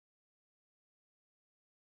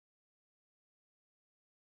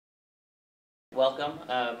welcome.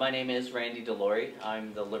 My name is Randy Delory.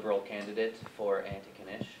 I'm the Liberal candidate for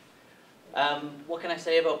Antigonish. What can I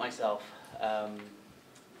say about myself?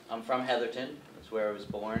 I'm from Heatherton. That's where I was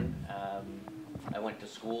born. I went to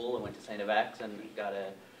school. I went to St. FX and got a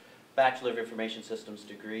Bachelor of Information Systems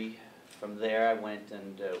degree. From there, I went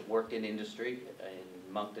and worked in industry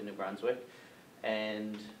in Moncton, New Brunswick.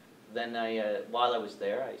 And then while I was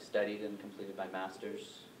there, I studied and completed my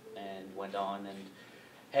master's and went on and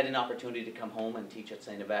had an opportunity to come home and teach at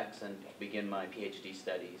St. FX and begin my PhD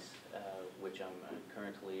studies, which I'm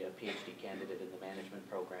currently a PhD candidate in the management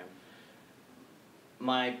program.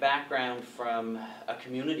 My background from a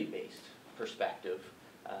community-based perspective,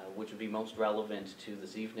 which would be most relevant to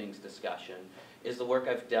this evening's discussion, is the work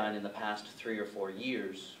I've done in the past 3 or 4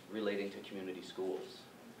 years relating to community schools.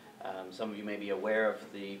 Some of you may be aware of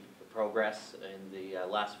the progress in the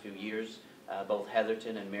last few years. Both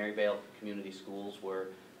Heatherton and Maryvale community schools were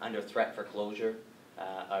under threat for closure.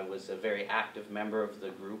 I was a very active member of the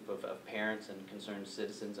group of parents and concerned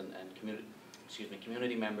citizens and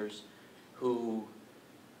community members who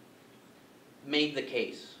made the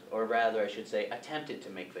case, or rather I should say attempted to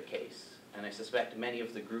make the case. And I suspect many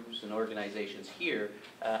of the groups and organizations here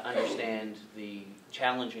understand the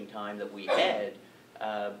challenging time that we had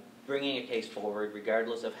bringing a case forward,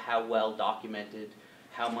 regardless of how well documented,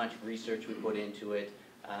 how much research we put into it,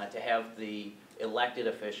 to have the elected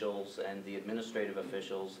officials and the administrative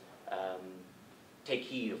officials take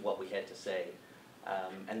heed of what we had to say.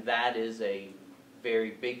 And that is a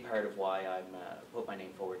very big part of why I'm put my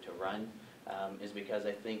name forward to run, is because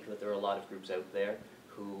I think that there are a lot of groups out there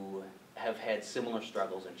who have had similar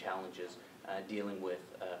struggles and challenges dealing with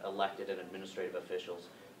elected and administrative officials.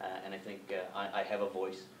 And I think I have a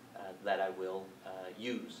voice that I will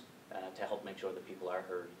use to help make sure that people are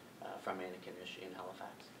heard from Antigonish in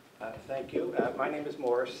Halifax. Thank you. My name is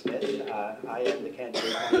Morris Smith. I am the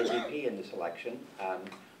candidate for the NDP in this election.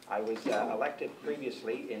 I was elected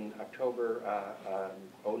previously in October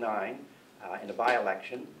 '09 in a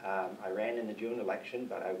by-election. I ran in the June election,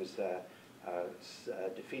 but I was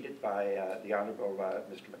defeated by the Honourable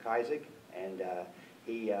Mr. McIsaac, and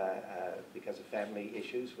he, because of family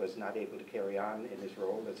issues, was not able to carry on in his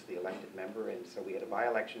role as the elected member, and so we had a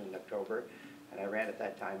by-election in October, and I ran at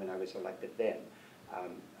that time, and I was elected then.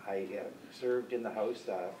 I served in the House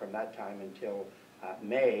from that time until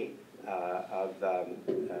May of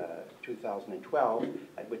 2012,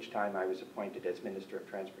 at which time I was appointed as Minister of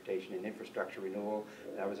Transportation and Infrastructure Renewal,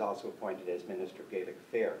 and I was also appointed as Minister of Gaelic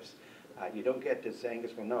Affairs. You don't get, as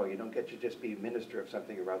Angus will know, you don't get to just be Minister of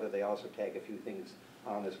something or other. They also tag a few things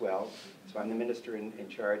on as well. So I'm the Minister in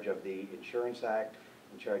charge of the Insurance Act,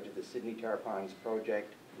 in charge of the Sydney Tar Ponds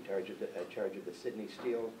project, in charge of the Sydney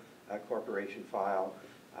Steel Corporation file,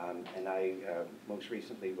 and I most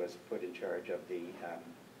recently was put in charge of the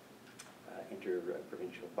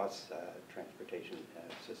inter-provincial bus transportation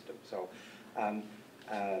system. So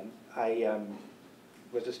I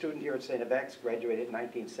was a student here at St. FX, graduated in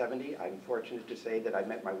 1970. I'm fortunate to say that I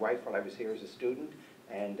met my wife while I was here as a student,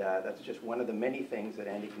 and that's just one of the many things that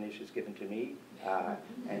Antigonish has given to me.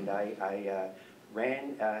 And I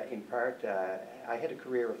ran in part, I had a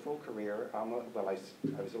career, a full career. Well, I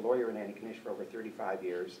was a lawyer in Antigonish for over 35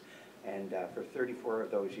 years, and for 34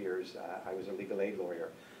 of those years, I was a legal aid lawyer.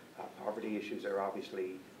 Poverty issues are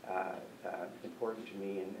obviously important to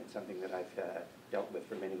me and something that I've dealt with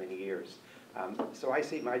for many, many years. So I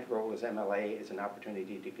see my role as MLA as an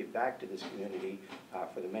opportunity to give back to this community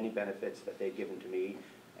for the many benefits that they've given to me,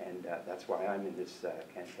 and that's why I'm in this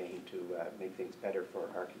campaign to make things better for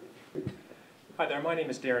our community. Hi there, my name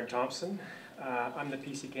is Darren Thompson. I'm the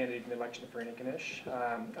PC candidate in the election for Antigonish.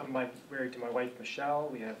 I'm married to my wife Michelle.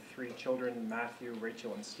 We have 3 children, Matthew,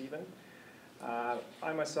 Rachel, and Stephen.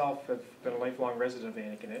 I myself have been a lifelong resident of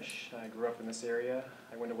Antigonish. I grew up in this area.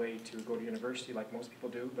 I went away to go to university like most people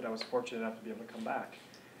do, but I was fortunate enough to be able to come back.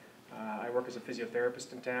 I work as a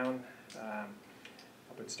physiotherapist in town,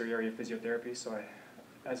 up at Sturry Area Physiotherapy, so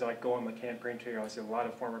as I go on the campaign trail, I see a lot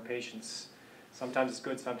of former patients. Sometimes it's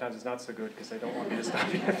good, sometimes it's not so good, because they don't want me to stop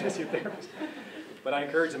being a physiotherapist. But I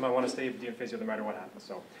encourage them, I want to stay doing physio no matter what happens.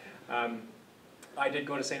 So, I did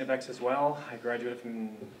go to St. FX as well. I graduated from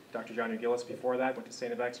Dr. John Gillis before that, went to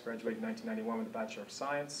St. FX, graduated in 1991 with a Bachelor of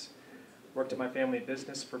Science. Worked at my family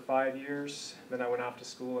business for 5 years. Then I went off to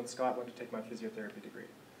school in Scotland to take my physiotherapy degree.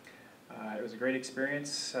 It was a great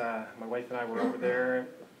experience. My wife and I were over there,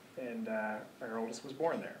 and our oldest was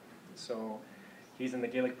born there. So he's in the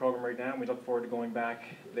Gaelic program right now, and we look forward to going back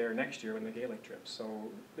there next year on the Gaelic trip.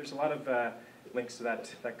 So there's a lot of links to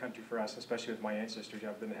that country for us, especially with my ancestry.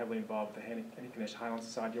 I've been heavily involved with the Antigonish Highland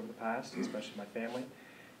Society over the past, especially my family.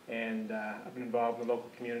 And I've been involved in the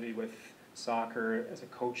local community with soccer as a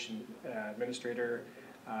coach and administrator,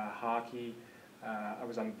 hockey. I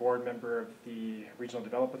was on the board member of the Regional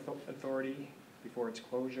Development Authority before its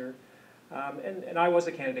closure. And I was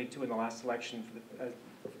a candidate too in the last election for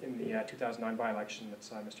in the 2009 by-election that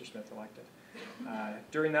saw Mr. Smith elected.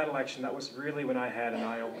 During that election, that was really when I had an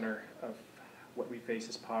eye-opener of what we face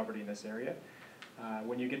as poverty in this area.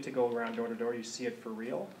 When you get to go around door to door, you see it for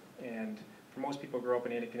real. And for most people who grow up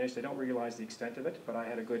in Antigonish, they don't realize the extent of it, but I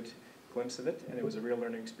had a good glimpse of it, and it was a real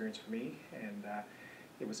learning experience for me. And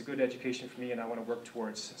it was a good education for me, and I want to work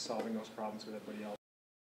towards solving those problems with everybody else.